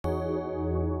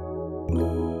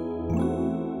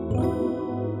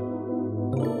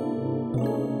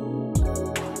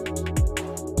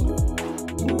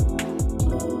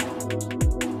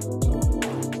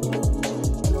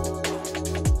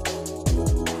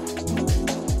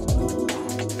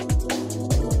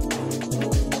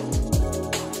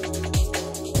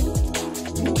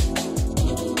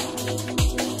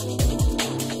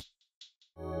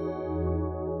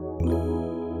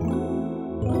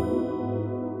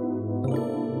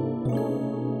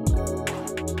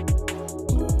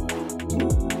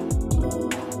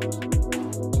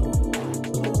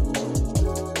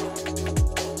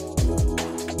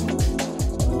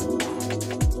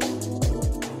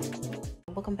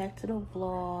Welcome back to the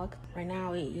vlog. Right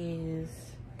now it is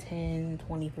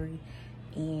 10:23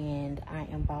 and I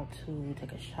am about to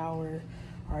take a shower.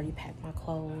 I already packed my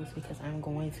clothes because I'm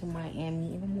going to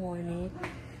Miami in the morning.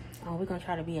 We're gonna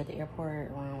try to be at the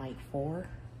airport around like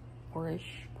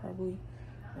 4-ish probably,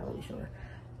 not really sure,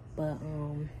 but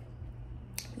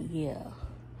yeah,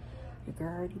 the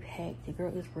girl already packed, the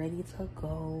girl is ready to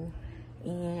go,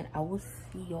 and I will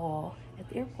see y'all at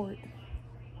the airport.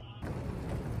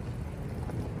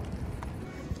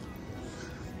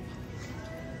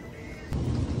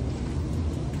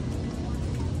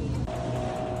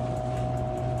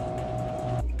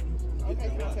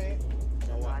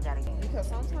 Because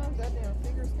sometimes that damn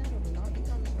finger scanner do not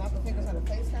become, not the fingers on the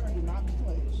face scanner do not be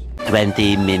glitched.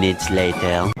 20 minutes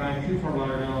later. Flight 2 for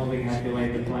Lauderdale, we had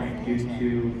delayed the flight due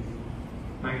to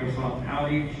Microsoft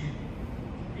outage,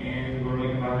 and we're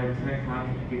looking about a 10 o'clock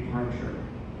departure.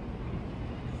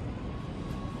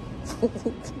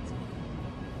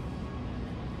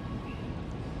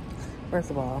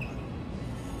 First of all,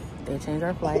 they changed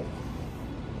our flight.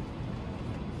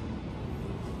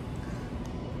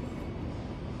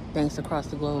 Thanks across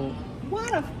the globe.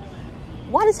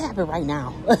 Why does happen right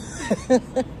now? Of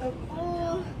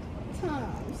all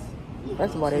times.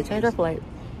 First of all, they changed our flight.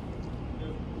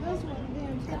 That's what the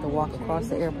damn time. Had to walk across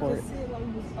the airport.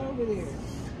 Over there.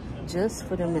 Just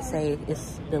for them to say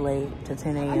it's delayed to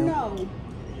 10 I a.m. know.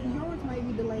 Yours may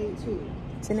be delayed too.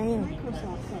 10 a.m.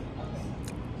 Microsoft sucks.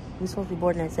 We supposed to be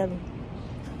boarding at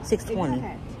 6:20.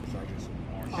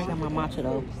 I got my matcha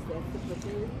though.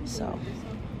 So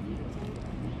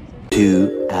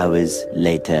 2 hours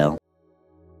later.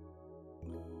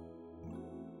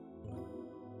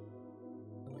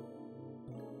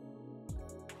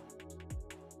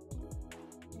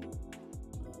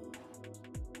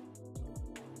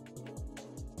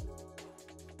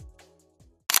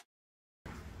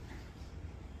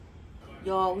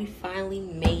 y'all, we finally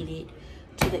made it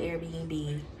to the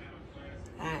Airbnb.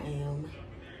 I am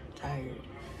tired.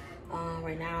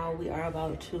 Right now we are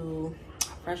about to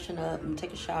freshen up and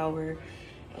take a shower,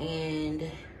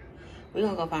 and we're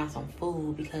gonna go find some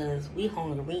food because we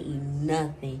hungry. We ain't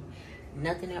eat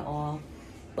nothing at all.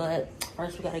 But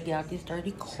first we gotta get out these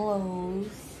dirty clothes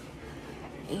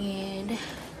and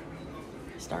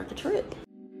start the trip.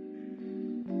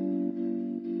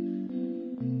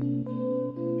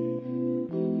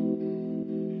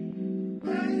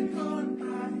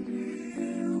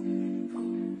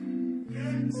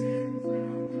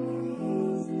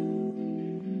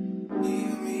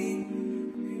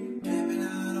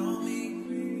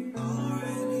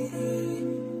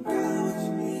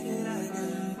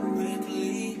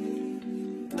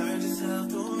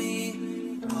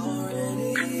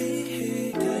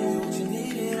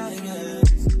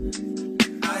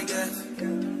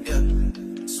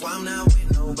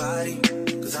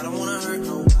 Cause I don't wanna hurt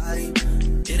nobody.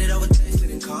 Did it over text,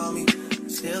 didn't call me.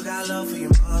 Still got love for your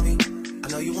mommy. I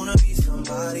know you wanna be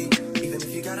somebody, even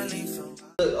if you gotta leave somebody.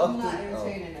 I'm not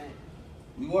entertaining that.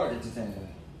 We were entertaining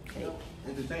that. Okay.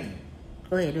 Entertaining.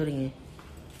 Go ahead, do it again.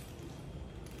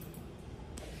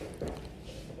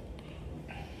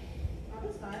 Oh,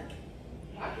 that's fine.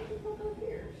 Why can't you fuck up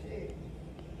here? Shit.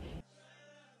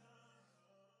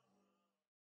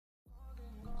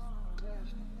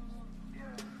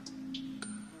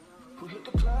 We hit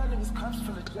the club and his cups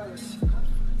full of jealous.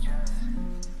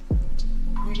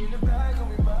 We in the bag and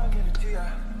we mugging a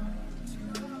deer.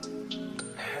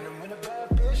 And I'm in a bad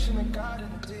bitch and I got in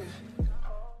a deer.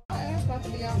 My ass about to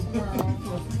be out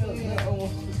tomorrow.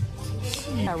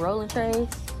 Got rolling trays. Say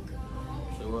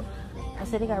what? I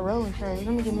said they got rolling trays.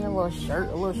 Let me give me a little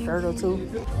shirt or two.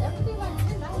 Everything like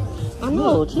 $10. I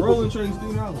know. Rolling trays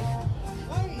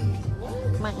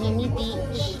 $3. Miami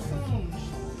Beach.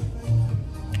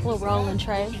 Little rolling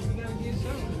tray.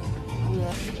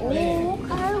 Yeah. Oh,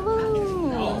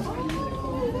 cartoons.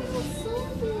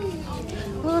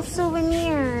 Little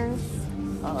souvenirs.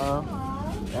 Uh-oh.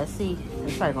 Let's see.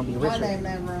 It's probably gonna be My Richard. name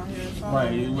not around here. So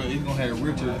Right, it's gonna have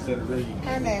Richard instead of Reggie.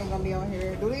 her name gonna be on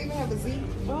here. Do they even have a Z?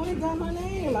 Oh, they got my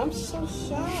name. I'm so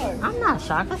shocked. I'm not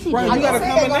shocked. I see Right, Jay. you gotta Say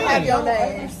come they in gonna have there. your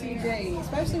name. CJ,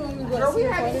 especially when we go Girl, to we see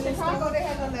had in and Chicago, stuff. they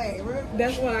had your name. Remember?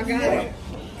 That's when I got it.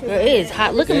 Girl, it is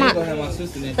hot. Look at They gonna have my. my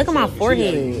sister name. Look at my She got a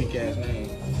forehead. unique ass name.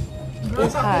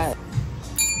 It's hot.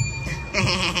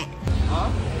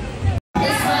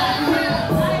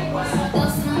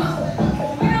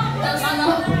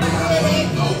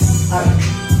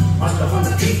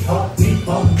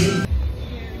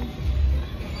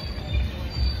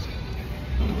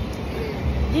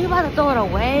 You about to throw it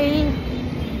away?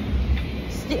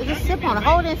 Just sip on it.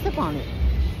 Hold it and sip on it.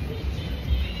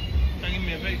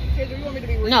 Kendra, you want me to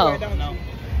be with No. you, don't you?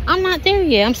 I'm not there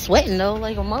yet. I'm sweating though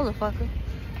like a motherfucker.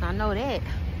 I know that.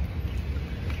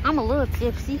 I'm a little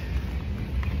tipsy.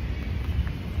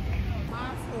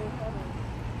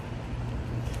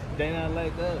 They not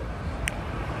like that.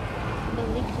 The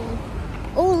licking.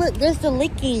 Oh look, there's the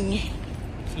licking.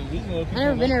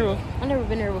 I never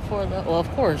been there before though. Well, of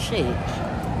course, shit.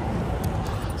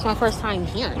 It's my first time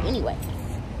here anyway.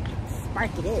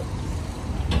 Spark it up.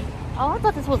 Oh, I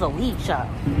thought this was a weed shop.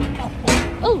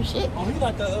 Oh shit. Oh, he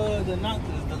like the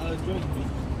Drake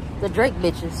bitch. The Drake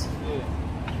bitches.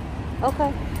 Yeah.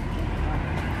 Okay.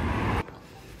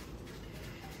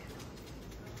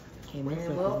 Came in with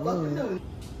the moon.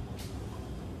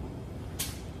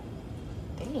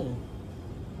 Damn.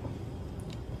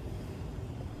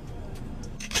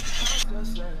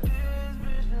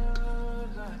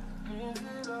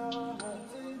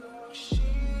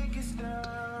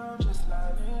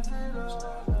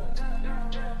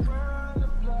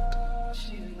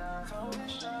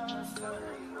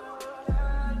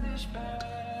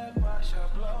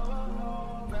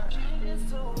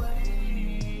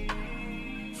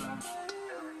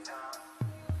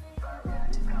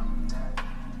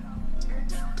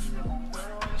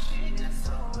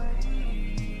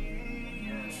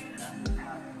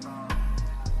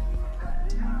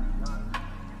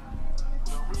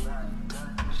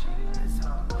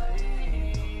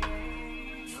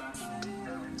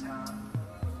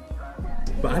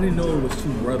 But I didn't know it was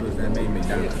two brothers that made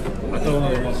McDonald's. I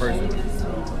thought it was one person.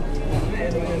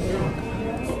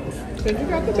 Cause you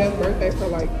got the best birthday for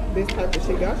like this type of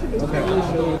shit. Y'all should do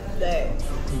something. That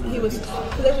he was,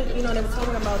 cause they were, you know, they were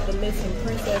talking about the missing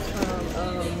princess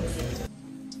from